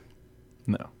movie?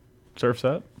 No. Surf's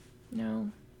Up? No.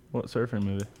 What surfing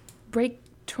movie? Break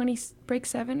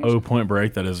 7? Oh, Point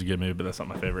Break. That is a good movie, but that's not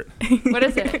my favorite. What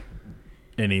is it?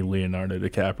 Any Leonardo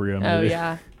DiCaprio movie. Oh,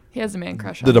 yeah. He has a man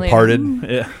crush on The Leo. Departed.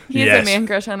 Yeah. He has a man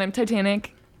crush on him.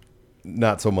 Titanic.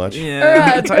 Not so much.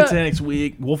 Yeah. Titanic's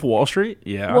weak. Wolf of Wall Street?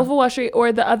 Yeah. Wolf of Wall Street,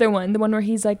 or the other one, the one where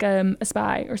he's like a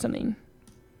spy or something.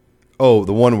 Oh,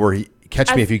 the one where he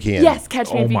Catch Me If You Can. Yes,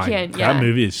 Catch Me If You Can. Yeah. That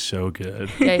movie is so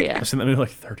good. Yeah. I've seen that movie like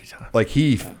 30 times. Like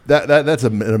that's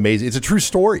an amazing. It's a true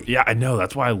story. Yeah, I know.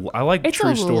 That's why I like it's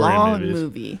true a story long movies.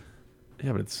 movie.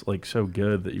 Yeah, but it's like so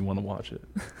good that you want to watch it.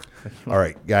 All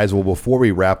right, guys. Well, before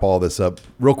we wrap all this up,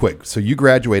 real quick. So you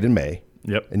graduate in May.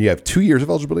 Yep. And you have 2 years of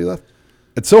eligibility left.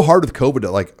 It's so hard with COVID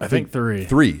to I think 3.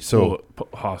 3. So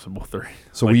possible 3.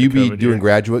 So will you be doing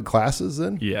graduate classes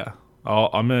then? Yeah.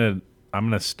 I'm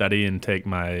gonna study and take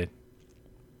my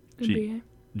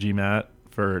GMAT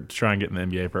to try and get in the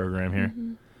MBA program here.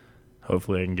 Mm-hmm.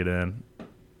 Hopefully I can get in.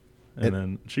 And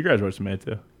then she graduates in May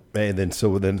too. And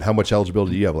then how much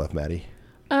eligibility do you have left, Maddie?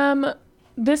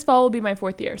 This fall will be my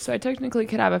 4th year, so I technically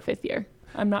could have a 5th year.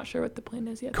 I'm not sure what the plan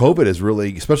is yet. COVID is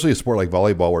really, especially a sport like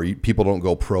volleyball where people don't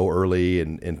go pro early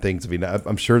and things. I mean,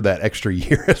 I'm sure that extra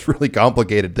year has really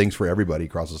complicated things for everybody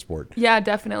across the sport. Yeah,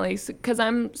 definitely. Because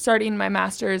I'm starting my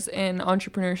master's in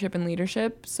entrepreneurship and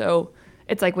leadership. So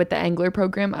it's like with the Angler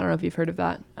program. I don't know if you've heard of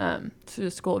that. It's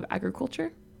the School of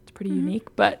Agriculture. It's pretty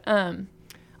unique. But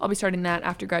I'll be starting that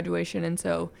after graduation. And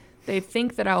so they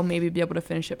think that I'll maybe be able to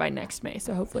finish it by next May.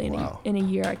 So hopefully in a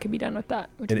year I could be done with that,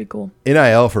 which would be cool.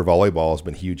 NIL for volleyball has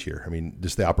been huge here. I mean,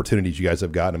 just the opportunities you guys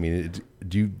have gotten. I mean,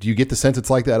 do you get the sense it's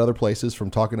like that other places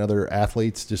from talking to other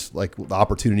athletes, just like the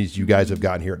opportunities you guys have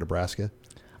gotten here at Nebraska?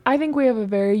 I think we have a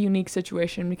very unique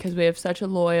situation because we have such a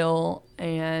loyal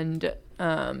and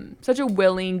such a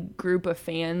willing group of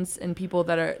fans and people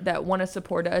that want to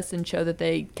support us and show that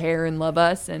they care and love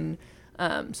us. And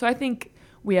so I think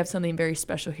we have something very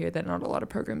special here that not a lot of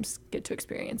programs get to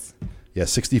experience. Yeah,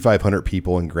 6,500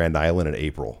 people in Grand Island in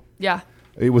April. Yeah.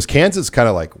 It was Kansas kind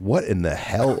of like, what in the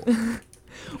hell?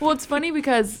 Well, it's funny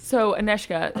because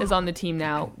Aneshka is on the team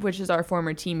now, which is our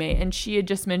former teammate, and she had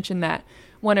just mentioned that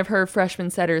one of her freshman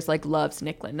setters loves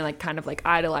Nicklin and kind of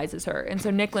idolizes her. And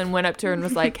so Nicklin went up to her and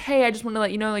was like, "Hey, I just want to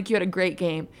let you know you had a great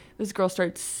game." This girl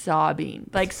starts sobbing,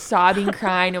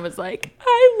 crying, and was like,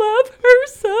 "I love her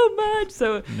so much."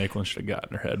 So Nicklin should have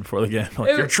gotten her head before the game.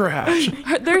 You're trash.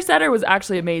 Their setter was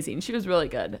actually amazing. She was really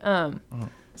good.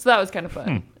 So that was kind of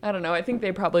fun. I don't know. I think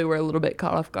they probably were a little bit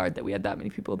caught off guard that we had that many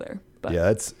people there. But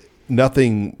yeah, it's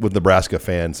nothing with Nebraska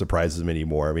fans surprises me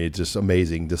anymore. I mean, it's just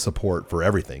amazing the support for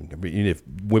everything. I mean, if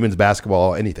women's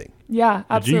basketball, anything. Yeah,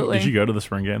 absolutely. Did you go to the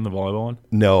spring game, the volleyball one?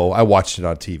 No, I watched it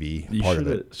on TV. Part of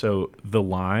it. So the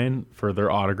line for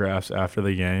their autographs after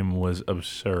the game was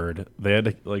absurd. They had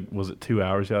to was it 2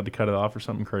 hours? You had to cut it off or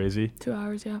something crazy? 2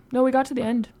 hours, yeah. No, we got to the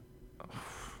end.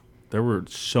 There were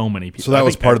so many people. So that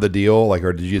was part of the deal,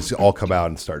 or did you just all come out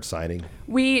and start signing?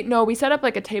 We set up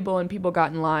a table and people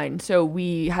got in line. So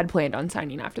we had planned on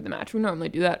signing after the match. We normally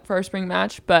do that for our spring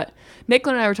match, but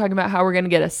Nicklin and I were talking about how we're going to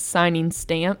get a signing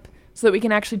stamp so that we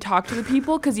can actually talk to the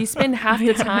people, because you spend half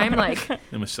the time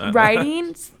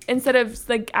writing instead of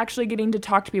actually getting to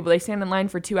talk to people. They stand in line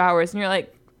for 2 hours and you're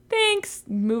like, thanks,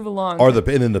 move along. And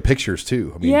then the pictures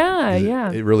too. I mean,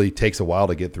 yeah. It really takes a while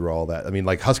to get through all that. I mean,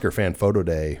 Husker Fan Photo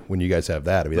Day, when you guys have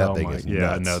that, I mean, that thing is nuts.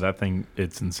 Yeah, no, that thing,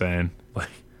 it's insane.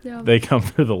 They come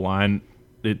through the line,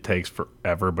 it takes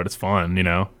forever, but it's fun,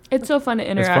 It's so fun to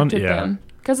interact with them.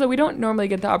 Because we don't normally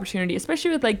get the opportunity,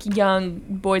 especially with young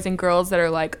boys and girls that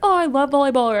are like, "Oh, I love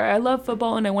volleyball," or "I love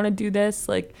football and I want to do this."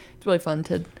 It's really fun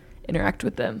to interact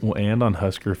with them. Well, and on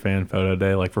Husker Fan Photo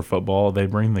Day, for football, they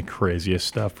bring the craziest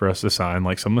stuff for us to sign.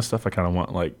 Some of the stuff I kind of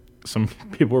want. Some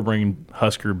people were bringing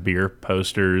Husker beer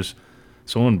posters.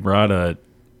 Someone brought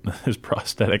his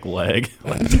prosthetic leg.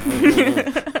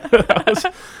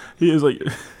 He was like,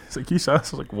 "You saw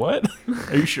this?" I was like, "What?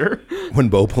 Are you sure?" When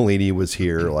Bo Pelini was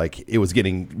here, it was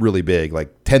getting really big,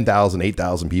 10,000,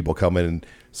 8,000 people coming. And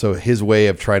so his way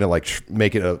of trying to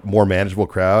make it a more manageable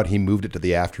crowd, he moved it to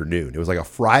the afternoon. It was a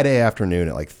Friday afternoon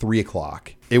at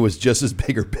 3:00. It was just as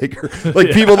big or bigger.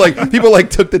 People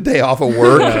took the day off of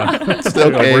work. Yeah.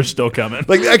 Okay. We're still coming.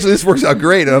 Actually, this works out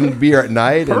great. I'm gonna be here at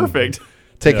night. Perfect. And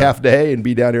take half day and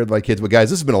be down here with my kids. But guys,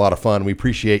 this has been a lot of fun. We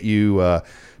appreciate you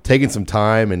taking some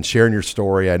time and sharing your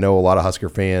story. I know a lot of Husker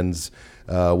fans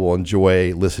will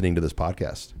enjoy listening to this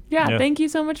podcast. Yeah, thank you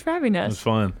so much for having us. It was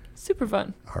fun. Super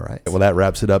fun. All right. Well, that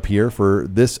wraps it up here for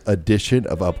this edition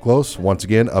of Up Close. Once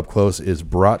again, Up Close is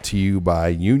brought to you by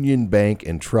Union Bank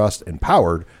and Trust and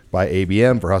powered by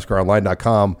ABM. For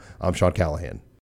HuskerOnline.com, I'm Sean Callahan.